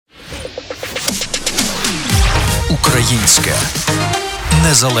Українське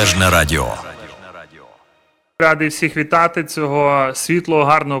незалежне радіо. Радий всіх вітати цього світлого,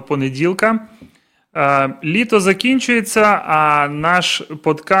 гарного понеділка. Літо закінчується, а наш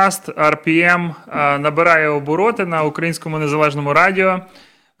подкаст RPM набирає обороти на Українському незалежному радіо.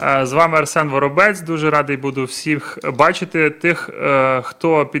 З вами Арсен Воробець. Дуже радий буду всіх бачити. Тих,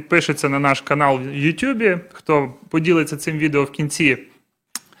 хто підпишеться на наш канал в YouTube, хто поділиться цим відео в кінці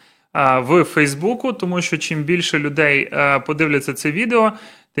в Фейсбуку, тому що чим більше людей подивляться це відео,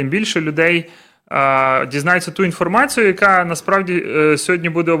 тим більше людей дізнаються ту інформацію, яка насправді сьогодні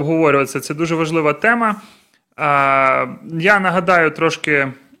буде обговорюватися. Це дуже важлива тема. Я нагадаю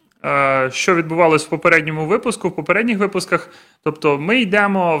трошки, що відбувалось в попередньому випуску, в попередніх випусках. Тобто ми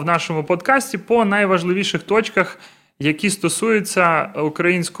йдемо в нашому подкасті по найважливіших точках, які стосуються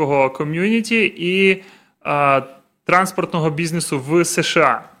українського ком'юніті і транспортного бізнесу в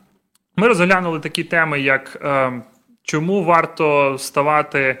США. Ми розглянули такі теми, як чому варто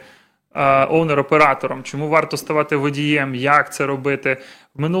ставати оунер-оператором, чому варто ставати водієм, як це робити.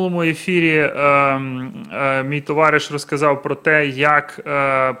 В минулому ефірі мій товариш розказав про те, як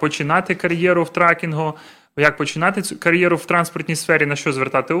починати кар'єру в тракінгу, як починати цю кар'єру в транспортній сфері, на що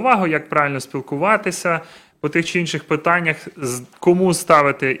звертати увагу, як правильно спілкуватися по тих чи інших питаннях, кому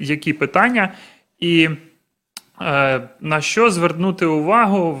ставити які питання і на що звернути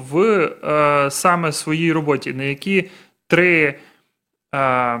увагу в саме своїй роботі, на які три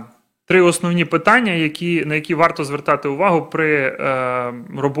основні питання, на які варто звертати увагу при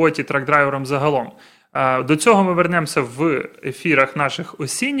роботі трак-драйвером загалом. До цього ми вернемося в ефірах наших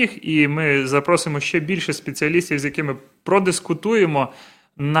осінніх, і ми запросимо ще більше спеціалістів, з якими продискутуємо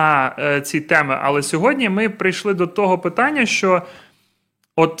на ці теми. Але сьогодні ми прийшли до того питання, що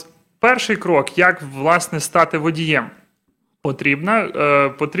от перший крок, як, власне, стати водієм,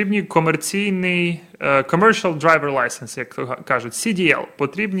 потрібні commercial driver license, як то кажуть, CDL,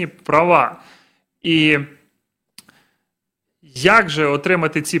 потрібні права. І як же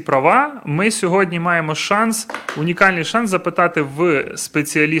отримати ці права? Ми сьогодні маємо унікальний шанс запитати в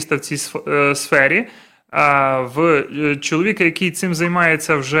спеціаліста в цій сфері, в чоловіка, який цим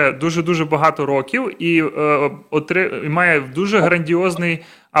займається вже дуже-дуже багато років і має дуже грандіозний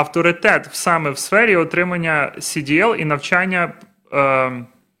авторитет саме в сфері отримання CDL і навчання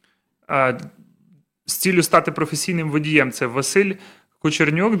з ціллю стати професійним водієм. Це Василь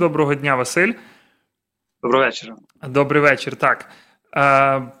Кучернюк. Доброго дня, Василь. Добрий вечір. Добрий вечір, так.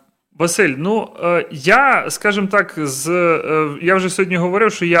 Василь, я, скажімо так, я вже сьогодні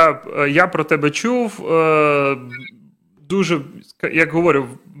говорив, що я про тебе чув, дуже, як говорю,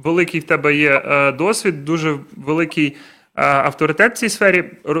 великий в тебе є досвід, дуже великий авторитет в цій сфері.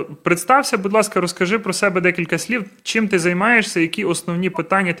 Представся, будь ласка, розкажи про себе декілька слів, чим ти займаєшся, які основні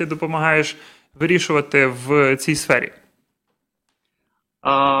питання ти допомагаєш вирішувати в цій сфері.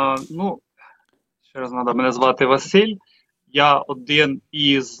 Ще раз нагадаю, мене звати Василь. Я один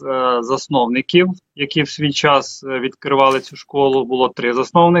із засновників, які в свій час відкривали цю школу. Було 3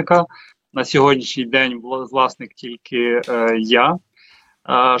 засновника. На сьогоднішній день власник тільки я.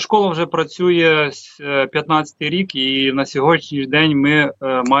 Школа вже працює 15-й рік, і на сьогоднішній день ми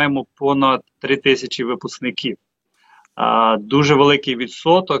маємо понад 3000 випускників. Дуже великий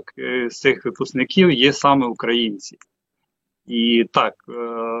відсоток з цих випускників є саме українці. І так,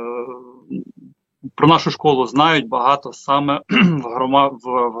 про нашу школу знають багато саме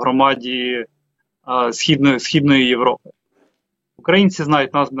в громаді Східної Європи. Українці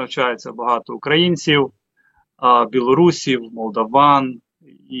знають, нас навчається багато українців, білорусів, молдаван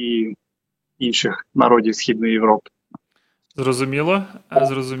і інших народів Східної Європи.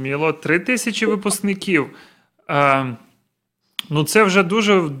 Зрозуміло. 3000 випускників. Це вже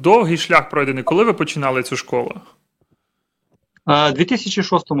дуже довгий шлях пройдений. Коли ви починали цю школу? У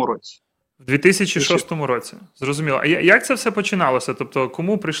 2006 році. В 2006 році. Зрозуміло. А як це все починалося? Тобто,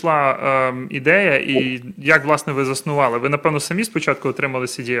 кому прийшла ідея і як, власне, ви заснували? Ви, напевно, самі спочатку отримали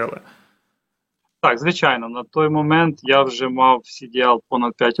CDL? Так, звичайно. На той момент я вже мав CDL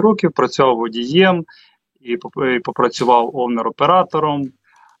понад 5 років, працював водієм і попрацював оунер-оператором.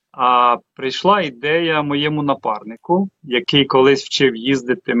 А прийшла ідея моєму напарнику, який колись вчив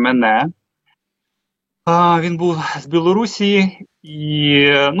їздити мене. Він був з Білорусі,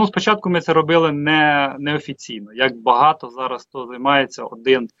 і спочатку ми це робили неофіційно. Як багато зараз хто займається,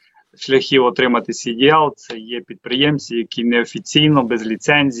 один з шляхів отримати CDL – це є підприємці, які неофіційно, без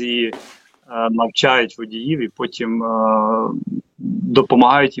ліцензії навчають водіїв і потім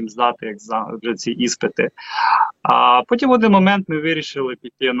допомагають їм здати вже ці іспити. А потім в один момент ми вирішили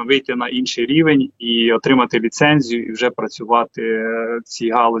вийти на інший рівень і отримати ліцензію і вже працювати в цій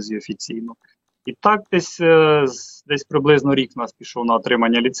галузі офіційно. І так десь приблизно рік у нас пішов на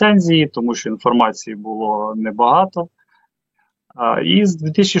отримання ліцензії, тому що інформації було небагато. І з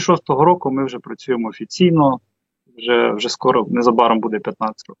 2006 року ми вже працюємо офіційно, вже скоро, незабаром буде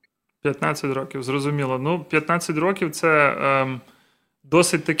 15 років. 15 років, зрозуміло. Ну, 15 років – це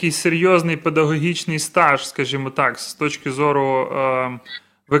досить такий серйозний педагогічний стаж, скажімо так, з точки зору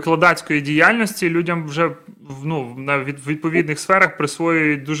викладацької діяльності. Людям вже на відповідних сферах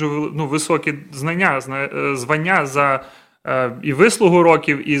присвоюють дуже високі звання за і вислугу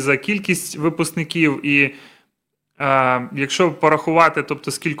років, і за кількість випускників, і якщо порахувати,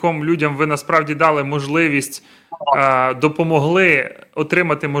 тобто скільком людям ви насправді дали можливість, допомогли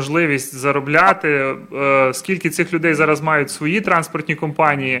отримати можливість заробляти, скільки цих людей зараз мають свої транспортні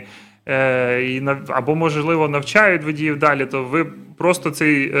компанії, або, можливо, навчають водіїв далі, то ви просто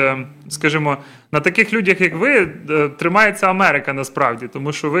цей, скажімо, на таких людях, як ви, тримається Америка насправді,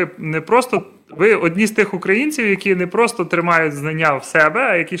 тому що ви не просто, ви одні з тих українців, які не просто тримають знання в себе,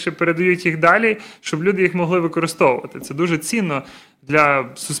 а які ще передають їх далі, щоб люди їх могли використовувати. Це дуже цінно для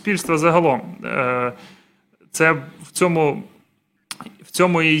суспільства загалом. Це в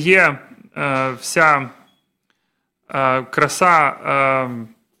цьому і є вся краса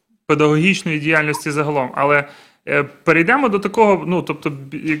педагогічної діяльності загалом. Але перейдемо до такого, тобто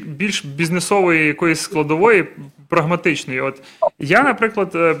більш бізнесової якоїсь складової, прагматичної. От я,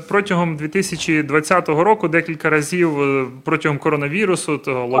 наприклад, протягом 2020 року декілька разів, протягом коронавірусу,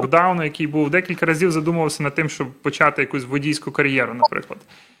 того локдауну, який був, декілька разів задумувався над тим, щоб почати якусь водійську кар'єру, наприклад.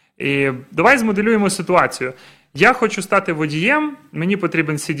 І давай змоделюємо ситуацію. Я хочу стати водієм, мені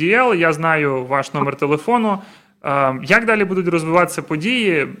потрібен CDL, я знаю ваш номер телефону. Як далі будуть розвиватися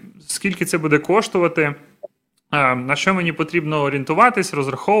події, скільки це буде коштувати, на що мені потрібно орієнтуватись,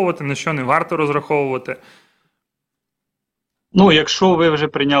 розраховувати, на що не варто розраховувати? Ну, якщо ви вже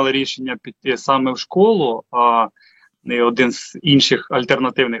прийняли рішення піти саме в школу, а не один з інших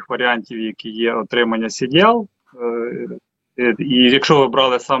альтернативних варіантів, які є отримання CDL, і якщо ви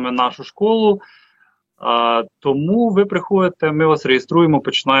брали саме нашу школу, тому ви приходите, ми вас реєструємо,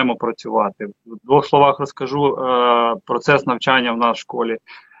 починаємо працювати. В двох словах розкажу процес навчання в нашій школі.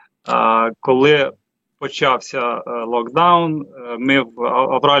 Коли почався локдаун, ми в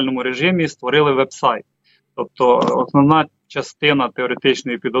авральному режимі створили веб-сайт. Тобто основна частина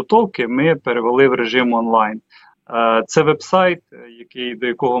теоретичної підготовки ми перевели в режим онлайн. Це веб-сайт, до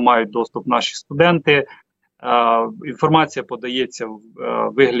якого мають доступ наші студенти. Інформація подається в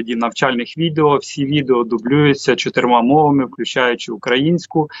вигляді навчальних відео. Всі відео дублюються 4 мовами, включаючи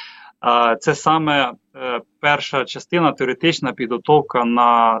українську. Це саме перша частина, теоретична підготовка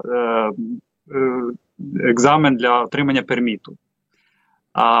на екзамен для отримання перміту.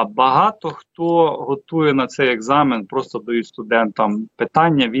 Багато хто готує на цей екзамен, просто дають студентам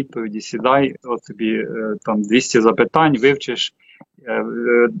питання, відповіді, сідай, от тобі там 200 запитань, вивчиш.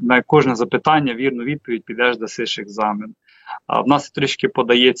 На кожне запитання вірну відповідь, підеш, дасиш екзамен. В нас трішки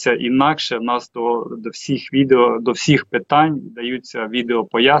подається інакше, в нас до всіх відео, до всіх питань даються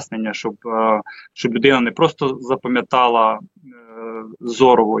відеопояснення, щоб людина не просто запам'ятала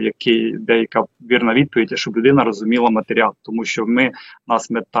зорово, деяка вірна відповідь, а щоб людина розуміла матеріал. Тому що у нас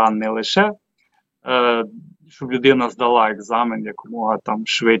мета не лише, щоб людина здала екзамен якомога там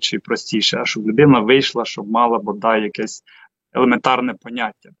швидше і простіше, а щоб людина вийшла, щоб мала бодай якесь елементарне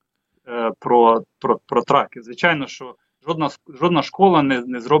поняття про траки. Звичайно, що жодна школа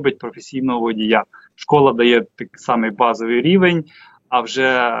не зробить професійного водія. Школа дає такий самий базовий рівень, а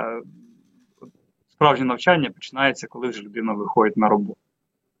вже справжнє навчання починається, коли вже людина виходить на роботу.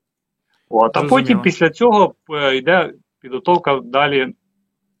 А потім після цього йде підготовка далі.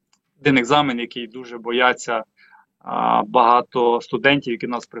 Один екзамен, який дуже бояться багато студентів, які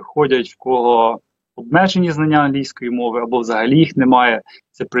нас приходять, в кого обмежені знання англійської мови або взагалі їх немає,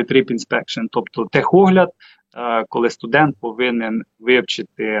 це pre-trip inspection, тобто техогляд, коли студент повинен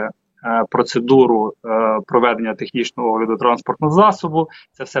вивчити процедуру проведення технічного огляду транспортного засобу.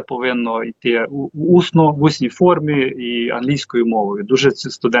 Це все повинно йти усно, в усній формі і англійською мовою. Дуже ці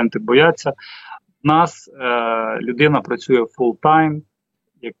студенти бояться. У нас людина працює full-time,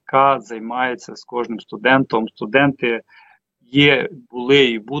 яка займається з кожним студентом. Студенти були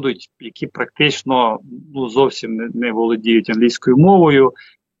і будуть, які практично зовсім не володіють англійською мовою.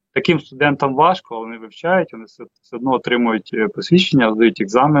 Таким студентам важко, вони вивчають, вони все одно отримують посвідчення, здають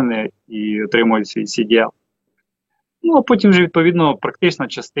екзамени і отримують свій CDL. А потім вже, відповідно, практична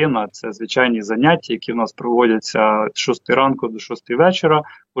частина – це звичайні заняття, які в нас проводяться з 6 ранку до 6 вечора.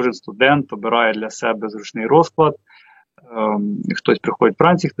 Кожен студент обирає для себе зручний розклад. Хтось приходить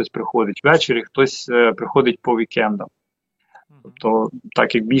вранці, хтось приходить ввечері, хтось приходить по вікендам. Тобто,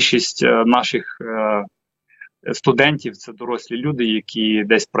 так як більшість наших студентів – це дорослі люди, які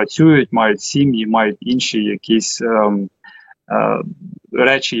десь працюють, мають сім'ї, мають інші якісь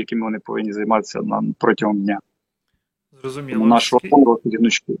речі, якими вони повинні займатися протягом дня. Зрозуміло. Нашу роботу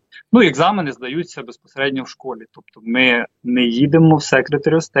гнучку. Ну, екзамени здаються безпосередньо в школі. Тобто ми не їдемо в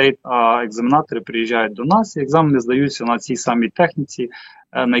Secretary of State, а екзаменатори приїжджають до нас, і екзамени здаються на цій самій техніці,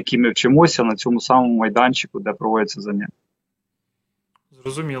 на якій ми вчимося, на цьому самому майданчику, де проводяться заняття.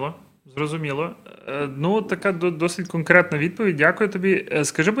 Зрозуміло. Зрозуміло. Ну, така досить конкретна відповідь. Дякую тобі.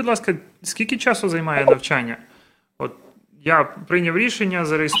 Скажи, будь ласка, скільки часу займає навчання? От я прийняв рішення,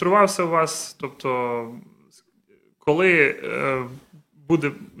 зареєструвався у вас, тобто коли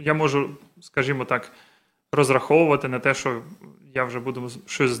буде, я можу, скажімо так, розраховувати на те, що я вже буду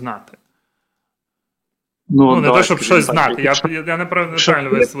щось знати. Ну не те, щоб щось знати, я неправильно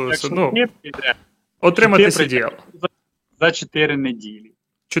висловився. Ну, отримати CDL. За 4 неділі.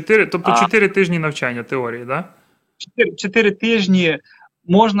 Тобто 4 тижні навчання теорії, так? Да? 4 тижні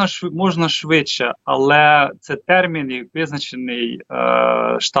можна швидше, але це термін визначений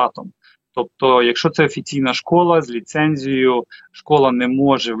штатом. Тобто, якщо це офіційна школа з ліцензією, школа не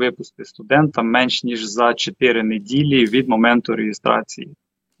може випустити студента менш ніж за 4 неділі від моменту реєстрації.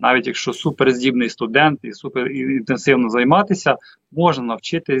 Навіть якщо суперздібний студент і суперінтенсивно займатися, можна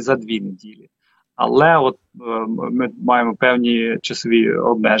навчити за 2 неділі. Але от ми маємо певні часові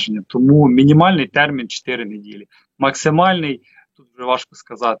обмеження. Тому мінімальний термін 4 неділі. Максимальний, тут вже важко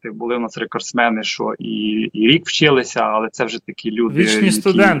сказати, були у нас рекордсмени, що і рік вчилися, але це вже такі люди. Вічні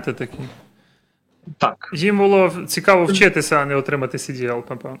студенти такі. Так. Їм було цікаво вчитися, а не отримати CDL,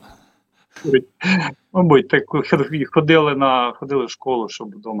 напевно. Мабуть, так ходили в школу,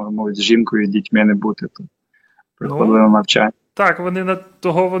 щоб вдома, мабуть, з жінкою і дітьми не бути. То приходили на навчання. Так,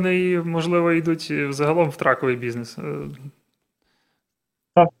 вони, можливо, йдуть загалом в траковий бізнес.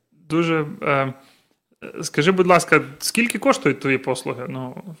 Так. Дуже. Скажи, будь ласка, скільки коштують твої послуги?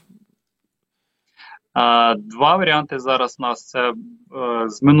 Два варіанти зараз у нас. Це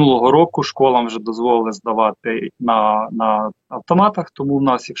з минулого року школам вже дозволили здавати на автоматах, тому в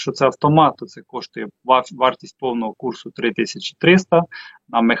нас, якщо це автомат, то це коштує вартість повного курсу 3300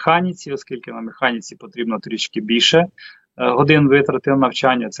 на механіці, оскільки на механіці потрібно трішки більше годин витрати на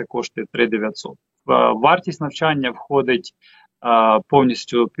навчання, це коштує 3900. Вартість навчання входить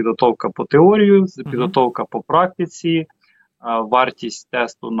повністю підготовка по теорію, підготовка по практиці, вартість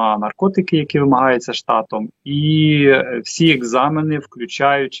тесту на наркотики, які вимагаються штатом, і всі екзамени,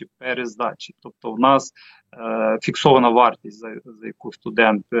 включаючи перездачі. Тобто в нас фіксована вартість, за яку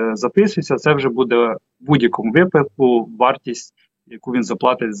студент записується, це вже буде в будь-якому випадку вартість, яку він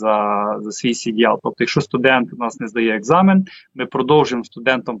заплатить за свій CDL. Тобто, якщо студент у нас не здає екзамен, ми продовжуємо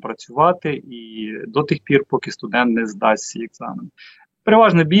студентом працювати і до тих пір, поки студент не здасть свій екзамен.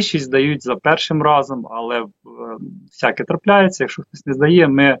 Переважно більшість здають за першим разом, але всяке трапляється. Якщо хтось не здає,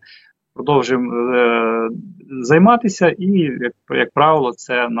 ми продовжуємо займатися і, як правило,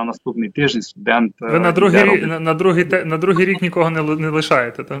 це на наступний тиждень студент... Ви на другий рік нікого не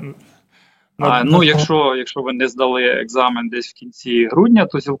лишаєте, так? Якщо ви не здали екзамен десь в кінці грудня,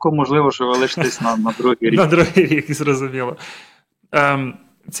 то цілком можливо, що ви лишитесь на другий рік. На другий рік, зрозуміло.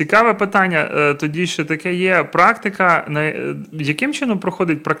 Цікаве питання, тоді ще таке є практика, яким чином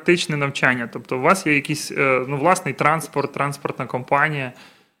проходить практичне навчання? Тобто у вас є якийсь власний транспорт, транспортна компанія,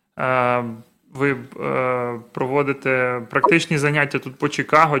 ви проводите практичні заняття тут по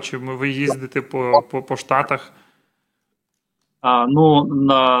Чикаго, чи ви їздите по штатах?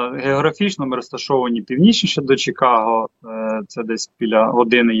 Географічно ми розташовані північніше до Чикаго, це десь біля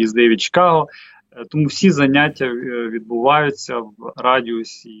години їзди від Чикаго. Тому всі заняття відбуваються в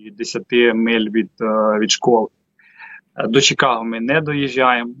радіусі 10 миль від школи. До Чикаго ми не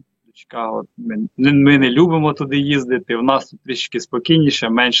доїжджаємо. До Чикаго ми не любимо туди їздити. У нас тут трішки спокійніше,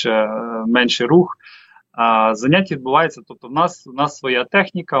 менше рух. Заняття відбуваються, тобто в нас своя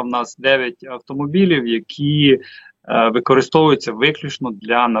техніка, в нас 9 автомобілів, які використовуються виключно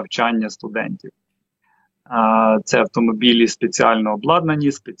для навчання студентів. Це автомобілі спеціально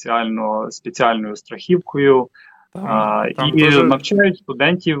обладнані, спеціальною страхівкою. І навчають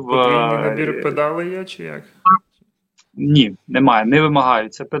студентів... Подвійний набір педалей є, чи як? Ні, немає, не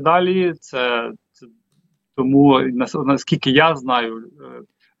вимагаються педалі. Тому, наскільки я знаю,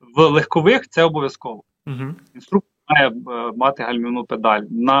 в легкових це обов'язково. Інструктор має мати гальмівну педаль.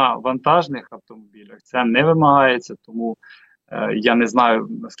 На вантажних автомобілях це не вимагається, тому я не знаю,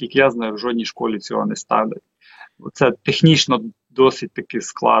 наскільки я знаю, в жодній школі цього не ставлять. Це технічно досить таки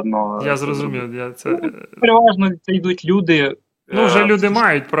складно. Я зрозумів. Переважно це йдуть люди, Ну, вже люди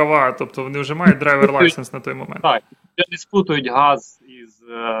мають права, тобто вони вже мають драйвер лайсенс на той момент. Так, вже не спутують газ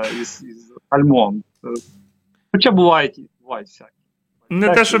із гальмом. Хоча бувають всякі. Не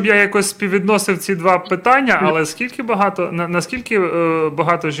те, щоб я якось співвідносив ці два питання, але наскільки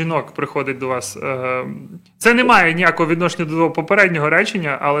багато жінок приходить до вас? Це не має ніякого відношення до попереднього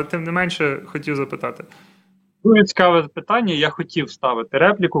речення, але тим не менше хотів запитати. Дуже цікаве питання. Я хотів ставити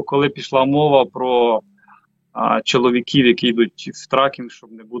репліку, коли пішла мова про чоловіків, які йдуть в тракінг,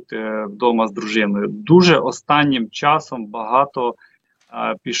 щоб не бути вдома з дружиною. Дуже останнім часом багато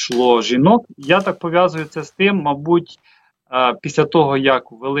пішло жінок. Я так пов'язую це з тим, мабуть, після того,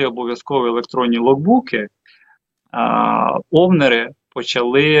 як ввели обов'язкові електронні логбуки, овнери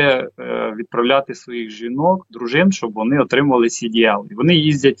почали відправляти своїх жінок, дружин, щоб вони отримували CDL. І вони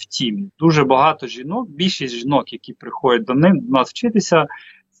їздять в тімі. Дуже багато жінок, більшість жінок, які приходять до нас вчитися,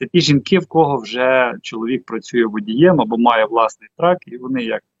 це ті жінки, в кого вже чоловік працює водієм або має власний трак, і вони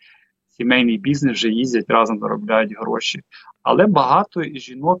як сімейний бізнес вже їздять разом, заробляють гроші. Але багато і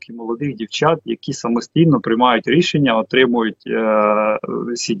жінок, і молодих дівчат, які самостійно приймають рішення, отримують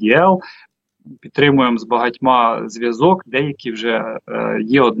CDL, підтримуємо з багатьма зв'язок. Деякі вже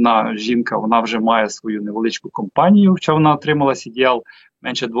є одна жінка, вона вже має свою невеличку компанію, хоча вона отримала CDL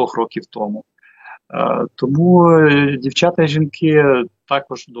менше 2 років тому. Тому дівчата і жінки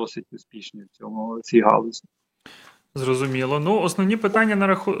також досить успішні в цій галузі. Зрозуміло. Ну, основні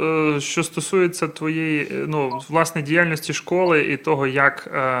питання, що стосуються твоєї, власне, діяльності школи і того, як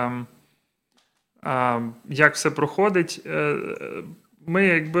все проходить, ми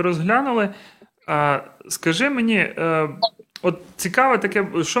якби розглянули. Скажи мені, от цікаве таке,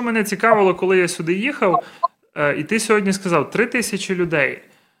 що мене цікавило, коли я сюди їхав, і ти сьогодні сказав 3000 людей.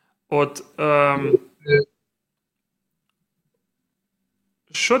 От,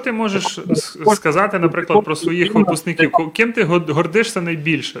 що ти можеш сказати, наприклад, про своїх випускників? Ким ти гордишся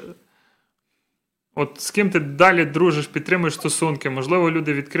найбільше? От з ким ти далі дружиш, підтримуєш стосунки? Можливо,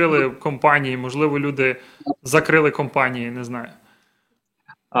 люди відкрили компанії, можливо, люди закрили компанії, не знаю.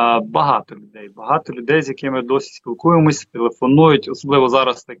 Багато людей, з якими досі спілкуємось, телефонують. Особливо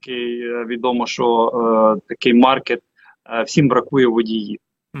зараз відомо, що такий маркет, всім бракує водіїв.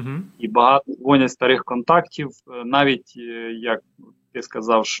 І багато дзвонять старих контактів, навіть як ти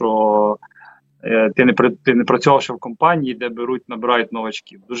сказав, що ти не працював ще в компанії, де набирають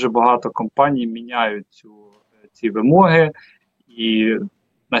новачків. Дуже багато компаній міняють ці вимоги і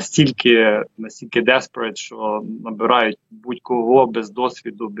настільки desperate, що набирають будь-кого без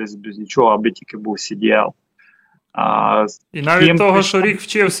досвіду, без нічого, аби тільки був CDL. І навіть того, що рік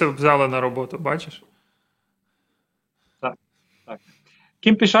вчився, взяли на роботу, бачиш? Так.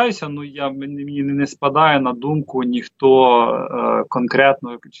 Ким пишаюся, мені не спадає на думку ніхто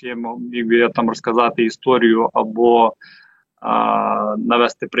конкретно, чи міг би я там розказати історію або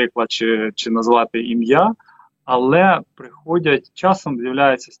навести приклад, чи назвати ім'я, але часом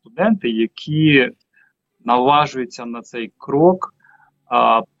з'являються студенти, які наважуються на цей крок,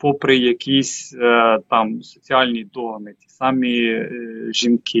 попри якісь там соціальні догми, ті самі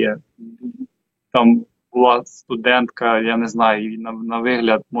жінки. Там була студентка, я не знаю, її на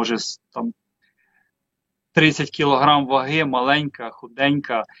вигляд, може, там 30 кілограм ваги, маленька,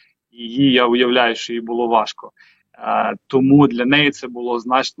 худенька, і я уявляю, що їй було важко. Тому для неї це було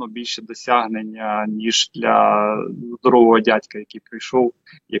значно більше досягнення, ніж для здорового дядька, який прийшов,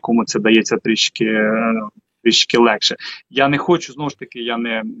 якому це дається трішки легше. Я не хочу, знову ж таки, я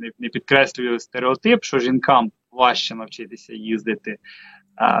не підкреслюю стереотип, що жінкам важче навчитися їздити.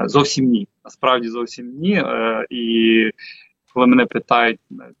 Зовсім ні. Насправді зовсім ні. І коли мене питають,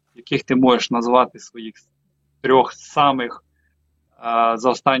 яких ти можеш назвати своїх 3 самих за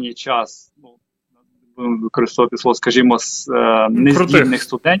останній час, використовувати слово, скажімо, нездібних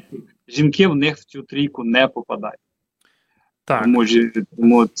студентів, жінки в них в цю трійку не попадають. Так.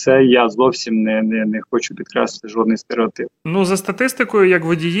 Тому це я зовсім не хочу підкреслити жодний стереотип. Ну, за статистикою, як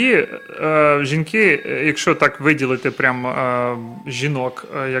водії, жінки, якщо так виділити прям жінок,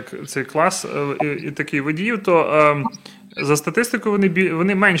 як цей клас і такий водіїв, то за статистикою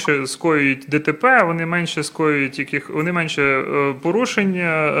вони менше скоюють ДТП, вони менше скоюють вони менше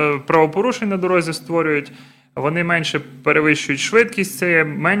правопорушень на дорозі створюють, вони менше перевищують швидкість, це є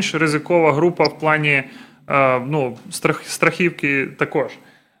менш ризикова група в плані страхівки також.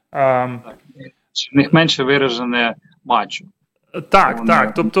 В них менше виражене мачо.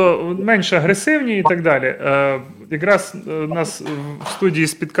 Так. Тобто менш агресивні і так далі. Якраз нас в студії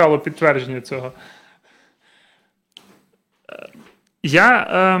спіткало підтвердження цього.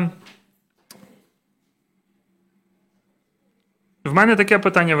 В мене таке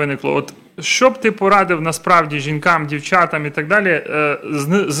питання виникло. От що б ти порадив насправді жінкам, дівчатам і так далі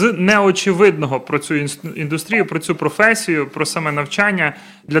з неочевидного про цю індустрію, про цю професію, про саме навчання,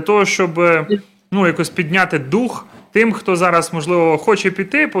 для того, щоб якось підняти дух тим, хто зараз, можливо, хоче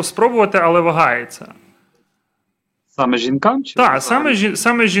піти, спробувати, але вагається? Саме жінкам? Так,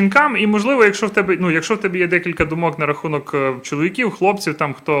 саме жінкам, і, можливо, якщо в тебе є декілька думок на рахунок чоловіків, хлопців,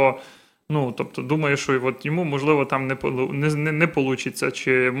 там, хто тобто думає, що от йому, можливо, там не получиться,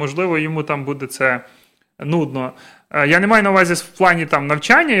 чи, можливо, йому там буде це нудно. Я не маю на увазі в плані там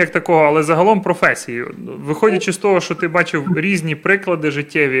навчання як такого, але загалом професії. Виходячи з того, що ти бачив різні приклади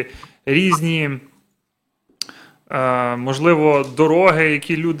життєві, різні, можливо, дороги,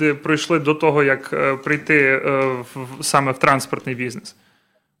 які люди пройшли до того, як прийти саме в транспортний бізнес.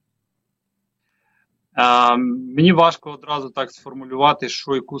 Мені важко одразу так сформулювати,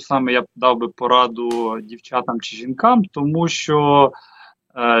 яку саме я б дав би пораду дівчатам чи жінкам, тому що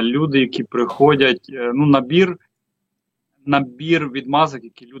люди, які приходять, набір відмазок,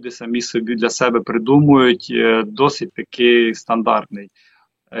 які люди самі собі для себе придумують, досить такий стандартний.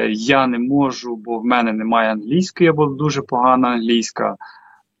 Я не можу, бо в мене немає англійської, або дуже погана англійська.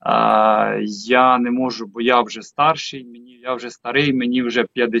 Я не можу, бо я вже старший, я вже старий, мені вже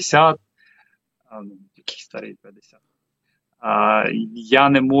 50. Який старий 50. Я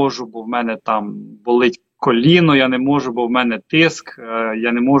не можу, бо в мене там болить коліно, я не можу, бо в мене тиск,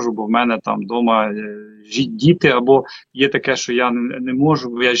 я не можу, бо в мене там вдома діти, або є таке, що я не можу,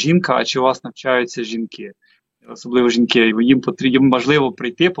 бо я жінка, а чи у вас навчаються жінки? Особливо жінки, їм потрібно, можливо,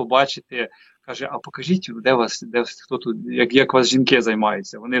 прийти, побачити, каже, а покажіть, хто тут, як у вас жінки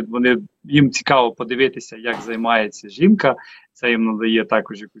займаються. Їм цікаво подивитися, як займається жінка, це їм надає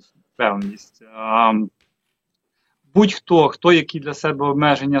також якусь певність. Будь-хто, хто які для себе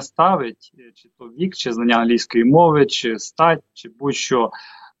обмеження ставить, чи то вік, чи знання англійської мови, чи стать, чи будь-що,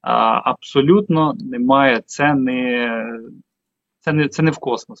 абсолютно немає, це не в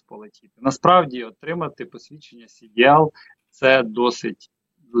космос полетіти. Насправді, отримати посвідчення CDL – це досить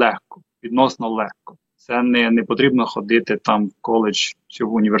легко, відносно легко. Це не потрібно ходити там в коледж чи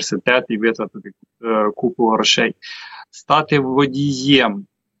в університет і витратити купу грошей. Стати водієм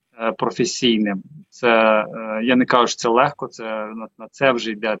професійним, я не кажу, що це легко, на це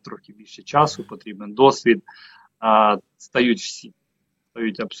вже йде трохи більше часу, потрібен досвід. Стають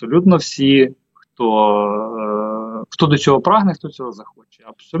абсолютно всі, хто до цього прагне, хто цього захоче.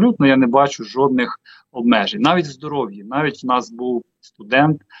 Абсолютно я не бачу жодних обмежень. Навіть в здоров'ї. Навіть в нас був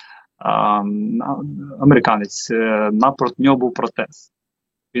студент, американець, напроти нього був протез.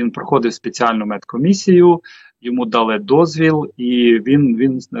 Він проходив спеціальну медкомісію, йому дали дозвіл, і в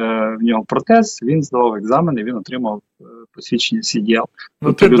нього протез, він здавав екзамени, він отримав посвідчення CDL.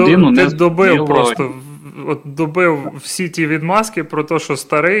 Ти добив просто, добив всі ті відмазки про те, що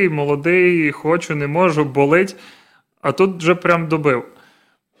старий, молодий, хочу, не можу, болить, а тут вже прям добив.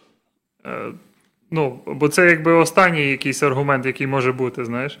 Бо це якби останній якийсь аргумент, який може бути,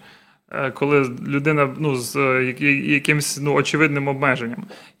 знаєш. Коли людина з якимось очевидним обмеженням.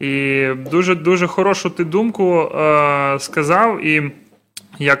 І дуже, дуже хорошу ти думку сказав, і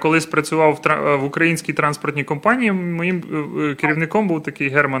я колись працював в українській транспортній компанії, моїм керівником був такий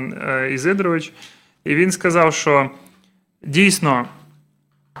Герман Ізидрович, і він сказав, що дійсно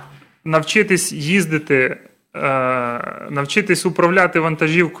навчитись їздити, навчитись управляти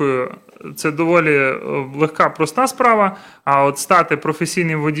вантажівкою – це доволі легка, проста справа, а от стати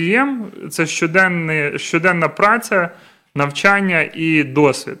професійним водієм – це щоденна праця, навчання і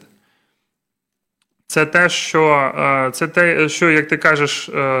досвід. Це те, що, як ти кажеш,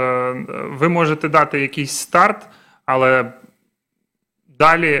 ви можете дати якийсь старт, але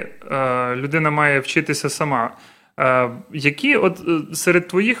далі людина має вчитися сама. Які серед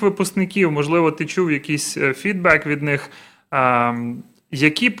твоїх випускників, можливо, ти чув якийсь фідбек від них,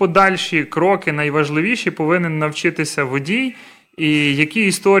 які подальші кроки найважливіші повинен навчитися водій, і які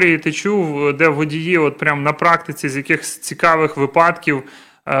історії ти чув, де водії прямо на практиці з якихось цікавих випадків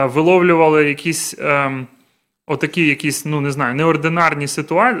виловлювали якісь неординарні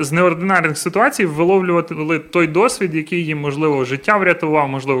ситуації, з неординарних ситуацій виловлювали той досвід, який їм, можливо, життя врятував,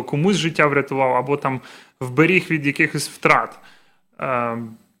 можливо, комусь життя врятував, або там вберіг від якихось втрат.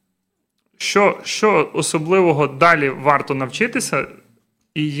 Що особливого далі варто навчитися,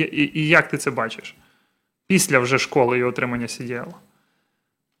 і як ти це бачиш? Після вже школи і отримання CDL?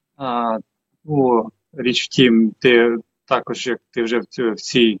 Річ в тім, ти також, як ти вже в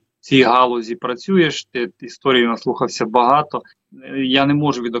цій галузі працюєш, ти історії наслухався багато. Я не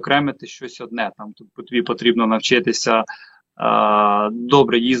можу відокремити щось одне. Тобі потрібно навчитися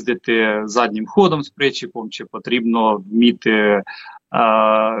добре їздити заднім ходом з причіпом, чи потрібно вміти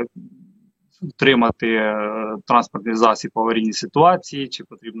втримати транспортний засіб в аварійній ситуації, чи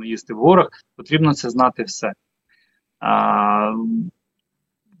потрібно їсти в горах, потрібно це знати все.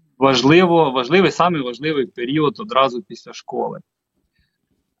 Самий важливий період одразу після школи.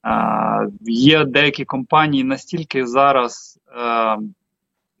 Є деякі компанії настільки зараз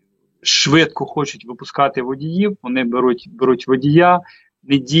швидко хочуть випускати водіїв, вони беруть водія,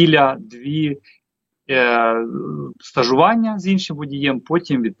 неділя, дві стажування з іншим водієм,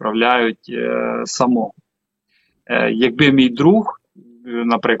 потім відправляють самого. Якби мій друг,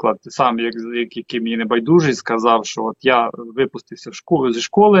 наприклад, сам, який мені не байдужий, сказав, що от я випустився зі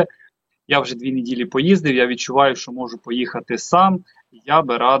школи, я вже 2 неділі поїздив, я відчуваю, що можу поїхати сам, я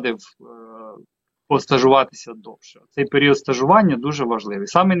би радив постажуватися довше. Цей період стажування дуже важливий.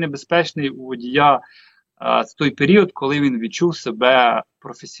 Самий небезпечний у водія це той період, коли він відчув себе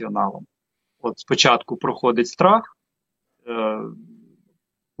професіоналом. От спочатку проходить страх,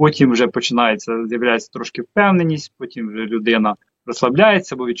 потім вже з'являється трошки впевненість, потім вже людина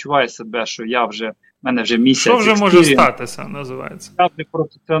розслабляється, бо відчуває себе, що в мене вже місяць. Що вже може статися, називається? Я вже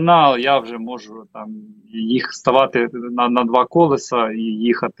професіонал, я вже можу ставати на 2 колеса і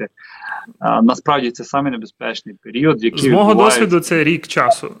їхати. Насправді це самий небезпечний період, який з мого досвіду це рік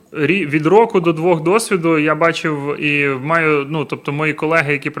часу. Від року до 2 досвіду я бачив і маю, тобто мої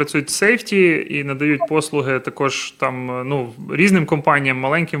колеги, які працюють в сейфті і надають послуги також там, різним компаніям,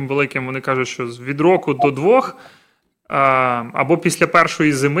 маленьким, великим, вони кажуть, що від року до 2 або після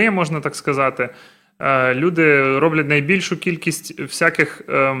першої зими, можна так сказати, люди роблять найбільшу кількість всяких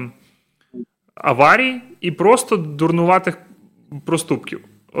аварій і просто дурнуватих проступків.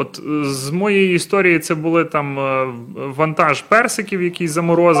 От з моєї історії це були там вантаж персиків, які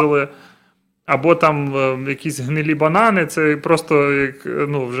заморозили, або там якісь гнилі банани. Це просто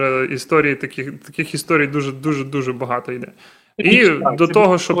вже історії таких історій дуже багато йде. І до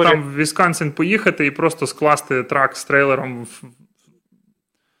того, щоб там в Вісконсин поїхати і просто скласти трак з трейлером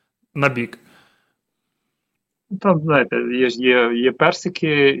на бік. Там, знаєте, є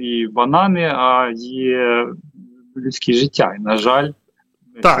персики і банани, а є людське життя. І, на жаль,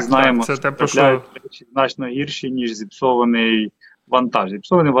 ми знаємо, це що трапляють речі значно гірші, ніж зіпсований вантаж.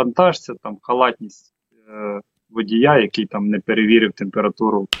 Зіпсований вантаж – це там халатність водія, який там не перевірив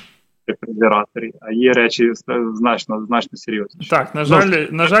температуру в рефрижераторі. А є речі значно серйозніші. Так,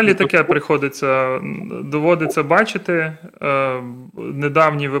 на жаль, і таке доводиться бачити.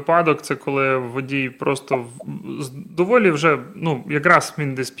 Недавній випадок – це коли водій просто доволі вже, якраз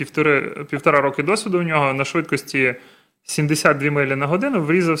він десь півтора роки досвіду у нього, на швидкості 72 милі на годину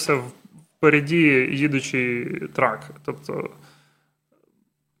врізався впереді їдучий трак. Тобто,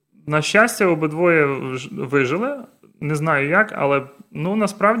 на щастя, обидвоє вижили. Не знаю як, але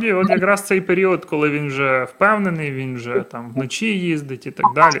насправді от якраз цей період, коли він вже впевнений, він вже там вночі їздить і так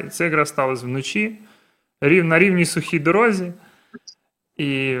далі. Це якраз сталося вночі, на рівній сухій дорозі.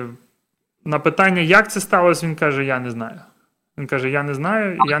 І на питання, як це сталося, він каже, я не знаю. Він каже, я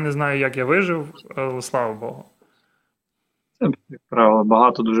не знаю, як я вижив, але слава Богу. Це, як правило,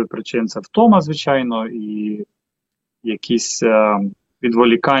 багато дуже причин. Це втома, звичайно, і якісь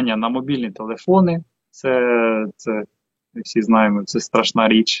відволікання на мобільні телефони. Це ми всі знаємо, це страшна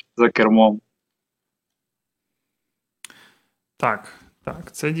річ за кермом. Так,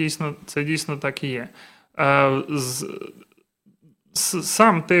 це дійсно так і є.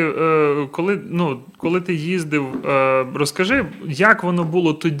 Сам ти, коли ти їздив, розкажи, як воно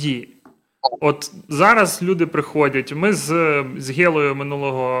було тоді? От зараз люди приходять, ми з Гелою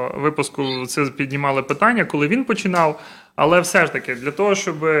минулого випуску це піднімали питання, коли він починав, але все ж таки, для того,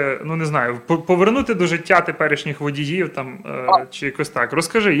 щоб, повернути до життя теперішніх водіїв там, чи якось так.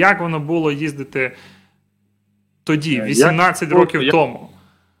 Розкажи, як воно було їздити тоді, 18 років тому?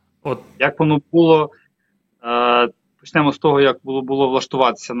 От. Як воно було, почнемо з того, як було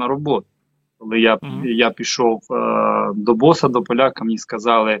влаштуватися на роботу. Коли я пішов до боса, до поляка, мені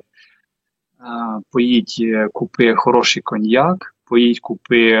сказали, поїдь купи хороший коньяк, поїдь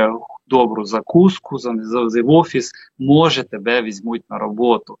купи добру закуску, завези в офіс, може тебе візьмуть на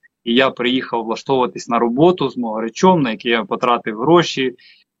роботу. І я приїхав влаштовуватись на роботу з мого речом, на який я потратив гроші,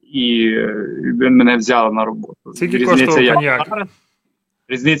 і мене взяли на роботу. Скільки коштував коньяк?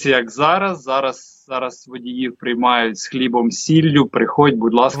 Різниця як зараз. Зараз водіїв приймають з хлібом, сіллю, приходь,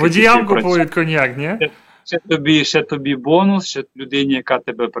 будь ласка. Водіям купують коньяк, ні? Ще тобі бонус, ще людині, яка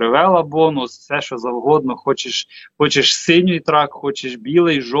тебе привела, бонус, все, що завгодно. Хочеш синій трак, хочеш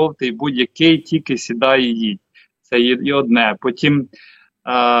білий, жовтий, будь-який, тільки сідай і їдь. Це і одне. Потім,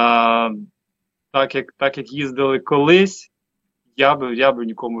 так як їздили колись, я би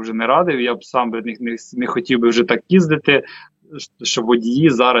нікому вже не радив, я б сам не хотів би вже так їздити. що водії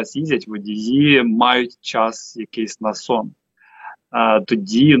зараз їздять, водії мають час якийсь на сон.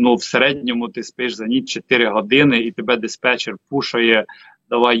 Тоді, в середньому ти спиш за ніч 4 години, і тебе диспетчер пушає,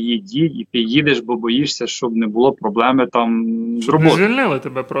 давай їдь, і ти їдеш, бо боїшся, щоб не було проблеми там з Щоб не роботою. звільнили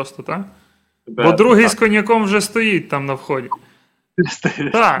тебе просто, так? Бо другий з коньяком вже стоїть там на вході.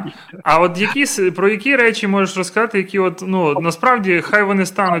 Так. А от про які речі можеш розказати, які насправді хай вони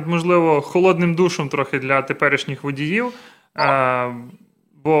стануть, можливо, холодним душем трохи для теперішніх водіїв.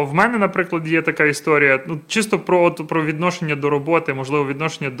 Бо в мене, наприклад, є така історія, чисто про відношення до роботи, можливо,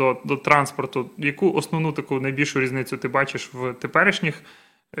 відношення до транспорту. Яку основну таку найбільшу різницю ти бачиш в теперішніх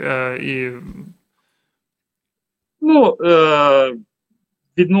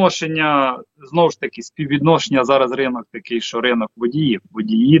Відношення, знову ж таки, співвідношення зараз ринок такий, що ринок водіїв.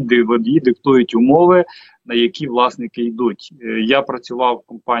 Водії диктують умови, на які власники йдуть. Я працював в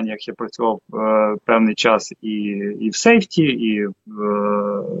компаніях, я працював певний час і в сейфті,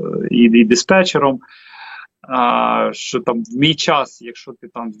 і диспетчером. Що там в мій час, якщо ти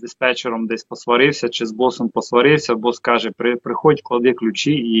там з диспетчером десь посварився, чи з босом посварився, бос каже, приходь, клади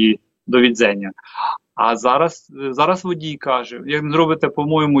ключі і до відзення. А зараз водій каже, як не зробите,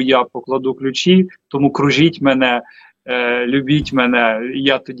 по-моєму, я покладу ключі, тому кружіть мене, любіть мене,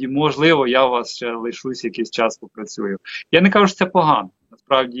 я тоді, можливо, я у вас ще лишусь якийсь час попрацюю. Я не кажу, що це погано.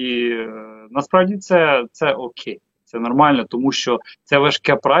 Насправді це окей. Це нормально, тому що це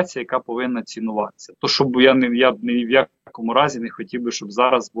важка праця, яка повинна цінуватися. То, щоб я ні в якому разі не хотів би, щоб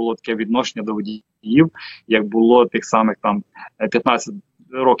зараз було таке відношення до водіїв, як було тих самих там 15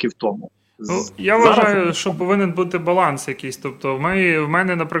 років тому. Я вважаю, що повинен бути баланс якийсь. Тобто, в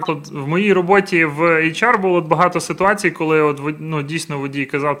мене, наприклад, в моїй роботі в HR було багато ситуацій, коли дійсно водій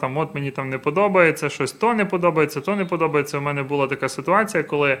казав, от мені там не подобається, щось то не подобається, то не подобається. У мене була така ситуація,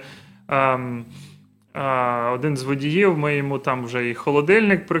 коли один з водіїв, ми йому там вже і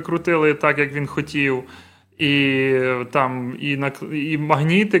холодильник прикрутили так, як він хотів, і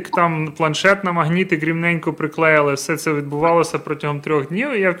магнітик, там планшет на магнітик рівненько приклеїли. Все це відбувалося протягом 3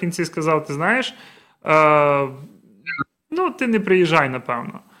 днів, і я в кінці сказав, ти знаєш, ти не приїжджай,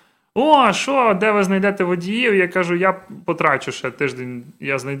 напевно. О, що, де ви знайдете водіїв? Я кажу, я потрачу ще тиждень,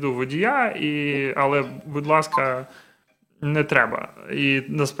 я знайду водія, але, будь ласка, не треба. І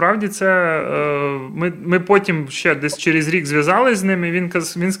насправді це... Ми потім ще десь через рік зв'язались з ним, і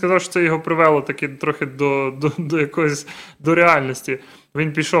він сказав, що це його привело таки трохи до якоїсь до реальності.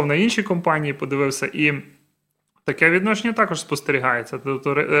 Він пішов на інші компанії, подивився, і таке відношення також спостерігається.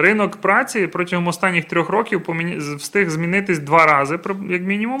 Тобто ринок праці протягом останніх 3 років встиг змінитись 2 рази, як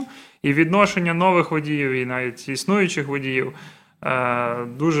мінімум, і відношення нових водіїв, і навіть існуючих водіїв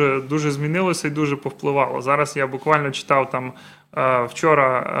дуже, дуже змінилося і дуже повпливало. Зараз я буквально читав там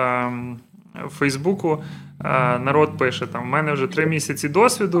вчора в Фейсбуку, народ пише, в мене вже 3 місяці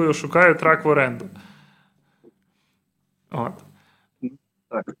досвіду, шукаю трак в оренду. От.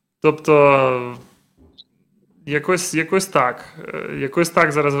 Так. Тобто, якось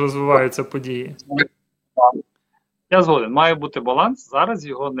так зараз розвиваються події. Я згоден, має бути баланс, зараз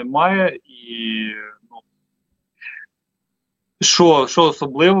його немає, і що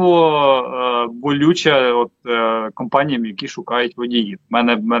особливо болюче компаніям, які шукають водіїв. У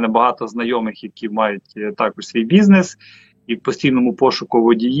мене багато знайомих, які мають також свій бізнес, і в постійному пошуку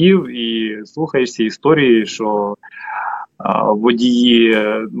водіїв, і слухаєш ці історії, що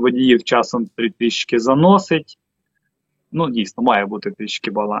водіїв часом трішки заносить. Дійсно, має бути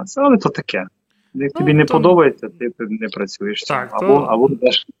трішки баланс, але то таке. Як тобі не подобається, ти не працюєш. Так,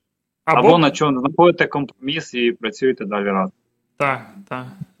 або на чому знаходите компроміс і працюєте далі разом. Так,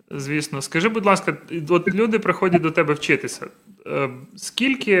 звісно. Скажи, будь ласка, от люди приходять до тебе вчитися.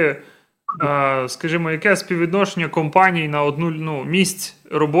 Скільки, скажімо, яке співвідношення компаній на місць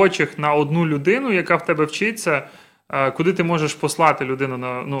робочих на одну людину, яка в тебе вчиться, куди ти можеш послати людину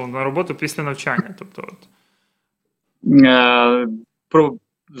на роботу після навчання? Тобто,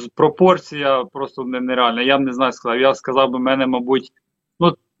 пропорція просто нереальна. Я б не знаю, я сказав би, мене, мабуть,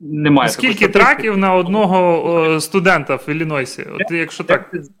 немає. Скільки траків на одного студента в Іллінойсі? От якщо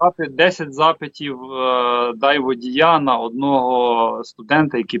так. 10 запитів дай водія на одного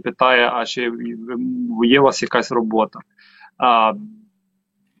студента, який питає, а чи є у вас якась робота.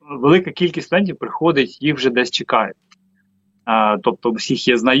 Велика кількість студентів приходить, їх вже десь чекають. Тобто у всіх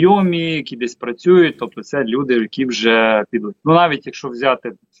є знайомі, які десь працюють, тобто це люди, які вже підуть. Навіть якщо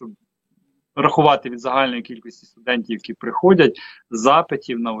взяти, щоб рахувати від загальної кількості студентів, які приходять,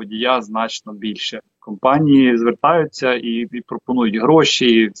 запитів на водія значно більше. Компанії звертаються і пропонують гроші,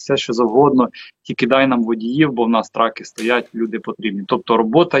 і все, що завгодно. Тільки дай нам водіїв, бо в нас траки стоять, люди потрібні. Тобто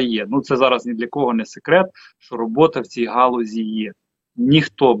робота є. Ну це зараз ні для кого не секрет, що робота в цій галузі є.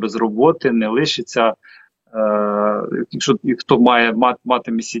 Ніхто без роботи не лишиться. Якщо хто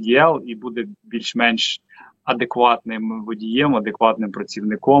матиме CDL і буде більш-менш адекватним водієм, адекватним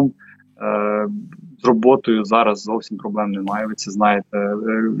працівником, з роботою зараз зовсім проблем немає. Ви це знаєте.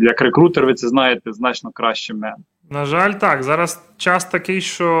 Як рекрутер, ви це знаєте значно краще мене. На жаль, так. Зараз час такий,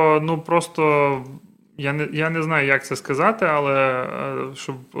 що просто я не знаю, як це сказати, але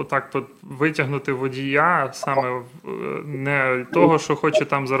щоб отак витягнути водія, саме не того, що хоче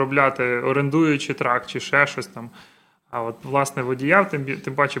там заробляти, орендуючи трак чи ще щось там, а от власне водія,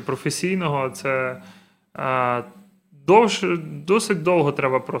 тим паче професійного, це досить довго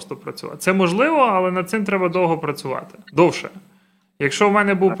треба просто працювати. Це можливо, але над цим треба довго працювати. Довше. Якщо в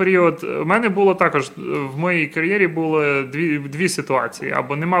мене був період, в мене було також, в моїй кар'єрі були дві ситуації.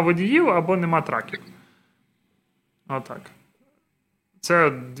 Або нема водіїв, або нема траків. Отак.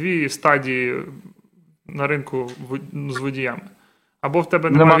 Це дві стадії на ринку з водіями. Або в тебе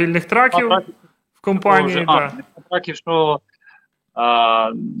нема вільних траків в компанії. Нема траків, що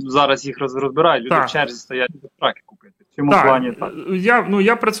зараз їх розбирають, люди в черзі стоять, траки купити. В цьому плані так.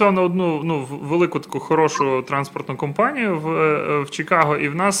 Я працював на одну велику таку хорошу транспортну компанію в Чикаго, і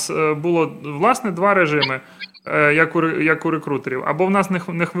в нас було, власне, два режими, як у рекрутерів. Або в нас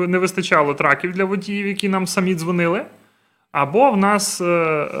не вистачало траків для водіїв, які нам самі дзвонили, або в нас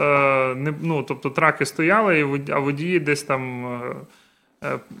тобто траки стояли, а водії десь там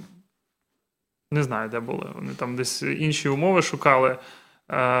не знаю, де були. Вони там десь інші умови шукали,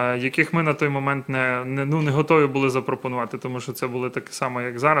 яких ми на той момент не готові були запропонувати, тому що це були таке саме,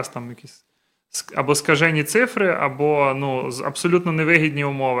 як зараз, там якісь або скажені цифри, або абсолютно невигідні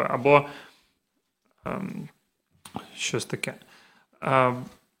умови, або щось таке.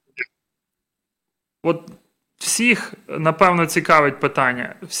 От всіх, напевно, цікавить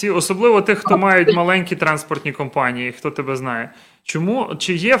питання. Особливо тих, хто мають маленькі транспортні компанії, хто тебе знає.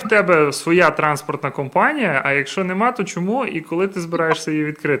 Чи є в тебе своя транспортна компанія, а якщо нема, то чому і коли ти збираєшся її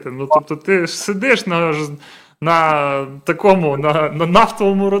відкрити? Тобто ти ж сидиш на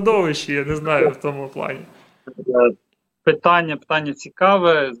нафтовому родовищі, я не знаю, в тому плані. Питання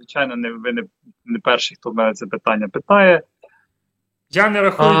цікаве. Звичайно, ви не перший, хто мене це питання питає. Я не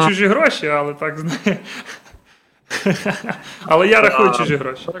рахую чужі гроші, але так знаю. Але я рахую чужі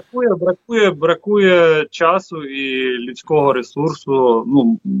гроші. Бракує часу і людського ресурсу.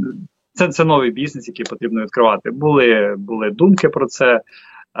 Це новий бізнес, який потрібно відкривати. Були думки про це.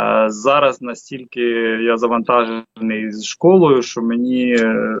 Зараз настільки я завантажений з школою, що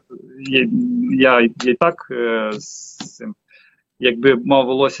я і так з цим, якби мав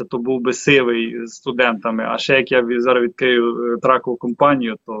волосся, то був би сивий з студентами. А ще як я зараз відкрию тракову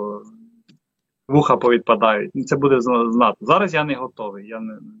компанію, то вуха повідпадають. Це буде знато. Зараз я не готовий, я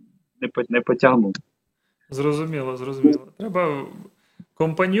не потягну. Зрозуміло. Треба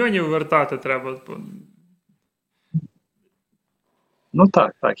компаньйонів вертати, треба.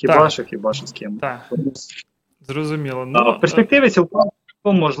 Так. Хіба що з ким. Так. Зрозуміло. В перспективі цілком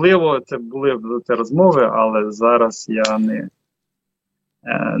можливо, це були розмови, але зараз я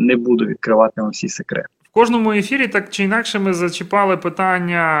не буду відкривати вам всі секрети. В кожному ефірі так чи інакше ми зачіпали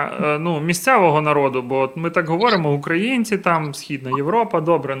питання місцевого народу, бо от ми так говоримо, українці, там, Східна Європа,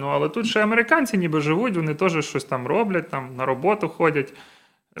 добре, але тут ще американці ніби живуть, вони теж щось там роблять, там на роботу ходять,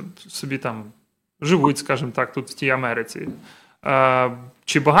 собі там живуть, скажімо так, тут в тій Америці.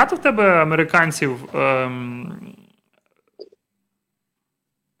 Чи багато в тебе американців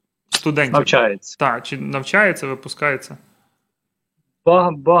студентів? Навчається. Так, чи навчається, випускається?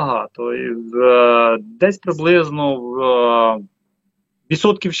 Багато. Десь приблизно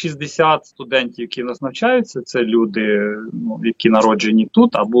відсотків 60 студентів, які в нас навчаються, це люди, які народжені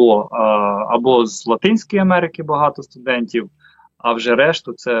тут, або з Латинської Америки багато студентів, а вже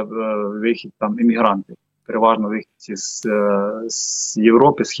решту це вихід там іммігранти, переважно вихідці з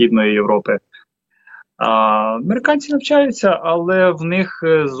Європи, Східної Європи. Американці навчаються, але в них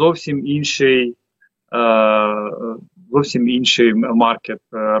зовсім інший маркет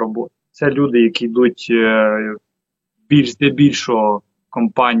роботи. Це люди, які йдуть здебільшого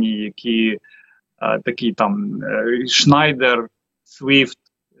компанії, які такі там Schneider, Swift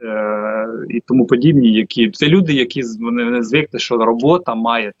і тому подібні, це люди, які не звикли, що робота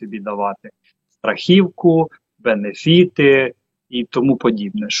має тобі давати страхівку, бенефіти і тому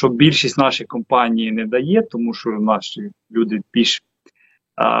подібне. Що більшість наших компаній не дає, тому що наші люди більш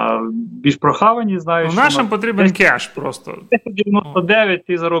більш прохавані, знають, що нашим потрібен кеш просто. 99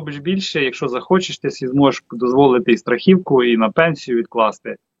 ти заробиш більше, якщо захочеш, ти собі зможеш дозволити і страхівку, і на пенсію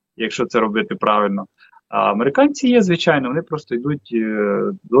відкласти, якщо це робити правильно. А американці є, звичайно, вони просто йдуть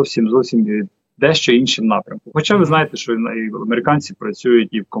зовсім дещо іншим напрямком. Хоча ви знаєте, що і американці працюють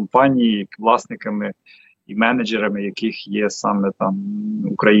і в компанії, і власниками, і менеджерами, яких є саме там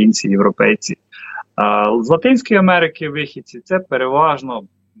українці, європейці. З Латинської Америки вихідці це переважно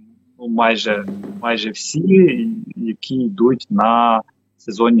майже всі, які йдуть на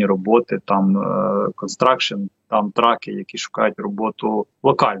сезонні роботи, там констракшн, там траки, які шукають роботу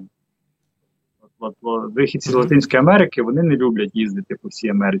локально. Вихідці з Латинської Америки, вони не люблять їздити по всій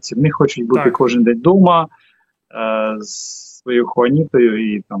Америці. Вони хочуть бути кожен день вдома з своєю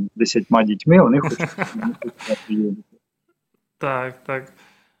Хуанітою і там 10 дітьми, вони хочуть їздити. Так.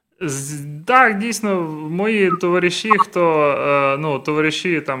 Так, дійсно, мої товариші,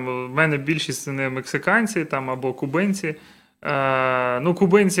 товариші, там, в мене більшість не мексиканці, там, або кубинці.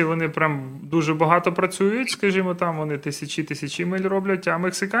 Кубинці, вони прям дуже багато працюють, скажімо, там, вони тисячі миль роблять, а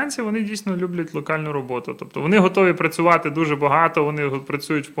мексиканці, вони дійсно люблять локальну роботу. Тобто вони готові працювати дуже багато, вони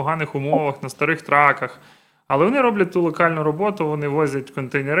працюють в поганих умовах, на старих траках, але вони роблять ту локальну роботу, вони возять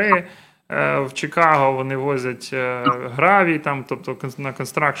контейнери, в Чикаго вони возять гравій, там, тобто на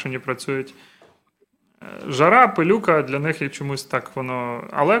констракшені працюють. Жара, пилюка, для них як чомусь так воно...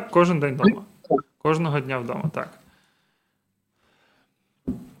 Але кожен день вдома. Кожного дня вдома, так.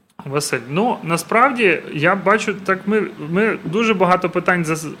 Василь, насправді, я бачу, так ми дуже багато питань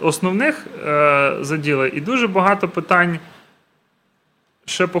основних заділи, і дуже багато питань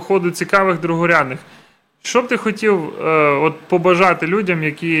ще, по ходу, цікавих другорядних. Що б ти хотів побажати людям,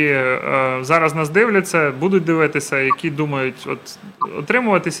 які зараз нас дивляться, будуть дивитися, які думають,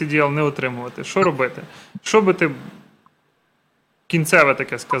 отримувати CDL, не отримувати? Що робити? Що би ти кінцеве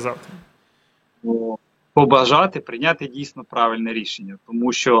таке сказав? Побажати прийняти дійсно правильне рішення.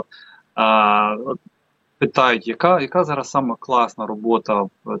 Тому що питають, яка зараз сама класна робота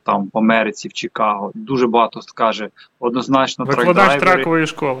там, в Америці, в Чикаго. Дуже багато скаже однозначно викладач тракової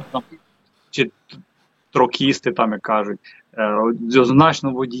школи. Чи трокісти, там, як кажуть,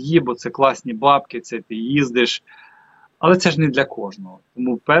 однозначно водії, бо це класні бабки, це ти їздиш. Але це ж не для кожного.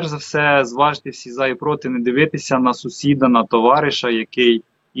 Тому, перш за все, зважити всі за і проти, не дивитися на сусіда, на товариша, який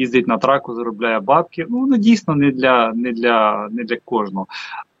їздить на траку, заробляє бабки. Дійсно не для кожного.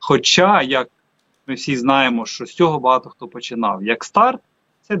 Хоча, як ми всі знаємо, що з цього багато хто починав. Як старт,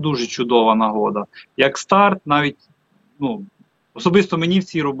 це дуже чудова нагода. Як старт, навіть, особисто мені в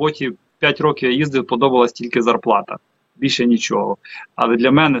цій роботі 5 років я їздив, подобалась тільки зарплата. Більше нічого. Але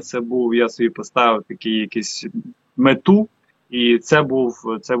для мене це був, я собі поставив такий якийсь мету, і це був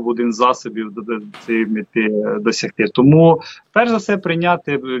один з засобів до цієї мети досягти. Тому, перш за все,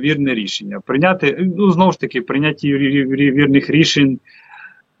 прийняти вірне рішення. Знову ж таки, прийняття вірних рішень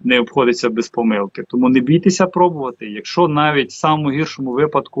не обходиться без помилки. Тому не бійтеся пробувати. Якщо навіть в самому гіршому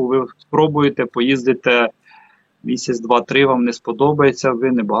випадку ви спробуєте, поїздите місяць, 2, 3, вам не сподобається,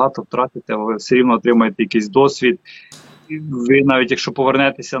 ви небагато втратите, ви все рівно отримаєте якийсь досвід. Ви навіть якщо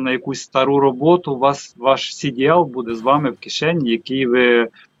повернетеся на якусь стару роботу, ваш CDL буде з вами в кишені, який ви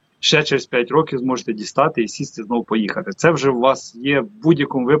ще через 5 років зможете дістати і сісти знову поїхати. Це вже у вас є в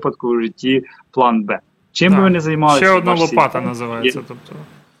будь-якому випадку в житті план Б. Чим би ви не займалися? Ще одна лопата називається. Тобто.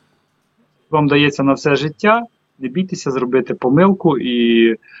 Вам дається на все життя, не бійтеся зробити помилку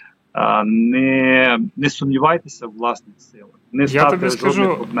і не сумнівайтеся в власних силах. Не ставте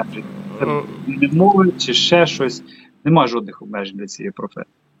жодних обмежень. Не мови чи ще щось. Нема жодних обмежень для цієї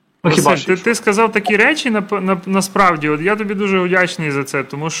професії. Ти сказав такі речі, насправді, я тобі дуже вдячний за це,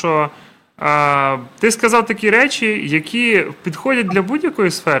 тому що ти сказав такі речі, які підходять для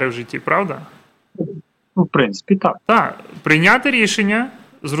будь-якої сфери в житті, правда? В принципі, так. Так. Прийняти рішення,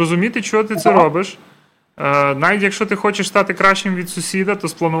 зрозуміти, чого ти це робиш. Навіть якщо ти хочеш стати кращим від сусіда, то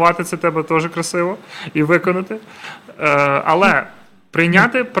спланувати це тебе теж красиво і виконати. Але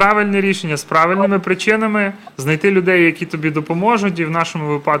прийняти правильне рішення з правильними причинами, знайти людей, які тобі допоможуть, і в нашому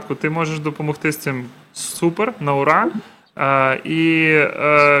випадку ти можеш допомогти з цим супер, на ура. І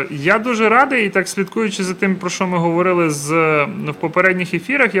я дуже радий, і так слідкуючи за тим, про що ми говорили в попередніх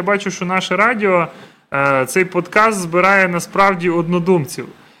ефірах, я бачу, що наше радіо, цей подкаст збирає насправді однодумців.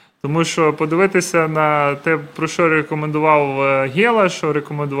 Тому що подивитися на те, про що рекомендував Гела, що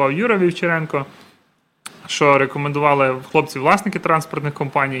рекомендував Юра Вівчаренко, що рекомендували хлопці-власники транспортних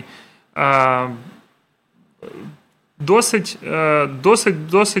компаній, досить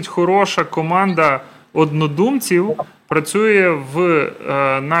хороша команда однодумців працює в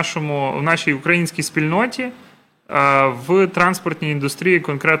нашій українській спільноті, в транспортній індустрії,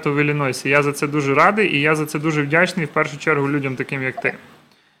 конкретно в Іллінойсі. Я за це дуже радий і я за це дуже вдячний, в першу чергу, людям таким, як ти.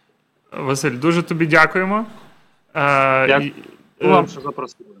 Василь, дуже тобі дякуємо. Дякую вам, що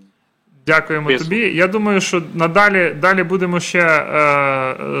запросили. Дякуємо тобі. Я думаю, що далі будемо ще,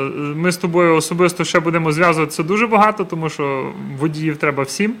 ми з тобою особисто ще будемо зв'язуватися дуже багато, тому що водіїв треба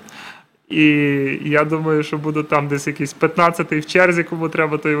всім. І я думаю, що буду там десь якийсь 15-й в черзі, кому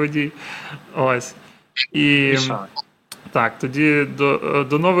треба той водій. Ось. І так, тоді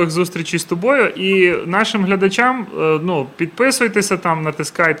до нових зустрічей з тобою. І нашим глядачам, підписуйтеся там,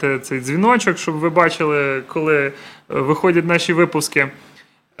 натискайте цей дзвіночок, щоб ви бачили, коли виходять наші випуски.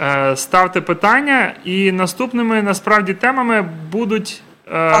 Ставте питання, і наступними, насправді, темами будуть...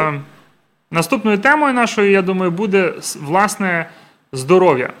 Наступною темою нашою, я думаю, буде, власне,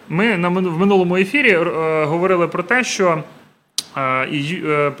 здоров'я. Ми в минулому ефірі говорили про те, що,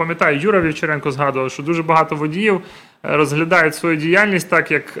 пам'ятаю, Юра Вівчаренко згадував, що дуже багато водіїв розглядають свою діяльність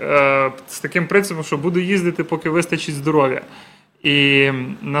так, як з таким принципом, що буду їздити, поки вистачить здоров'я. І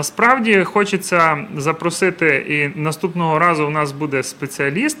насправді хочеться запросити, і наступного разу у нас буде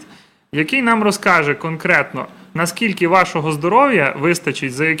спеціаліст, який нам розкаже конкретно, наскільки вашого здоров'я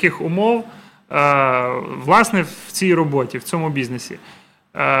вистачить, за яких умов, власне, в цій роботі, в цьому бізнесі.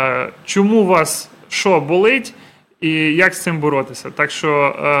 Чому у вас що болить і як з цим боротися. Так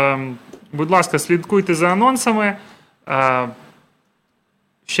що, будь ласка, слідкуйте за анонсами.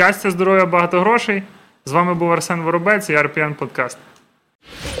 Щастя, здоров'я, багато грошей. З вами був Арсен Воробець і RPN Подкаст.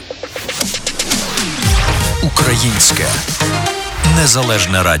 Українське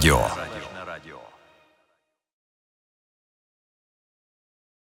незалежне радіо.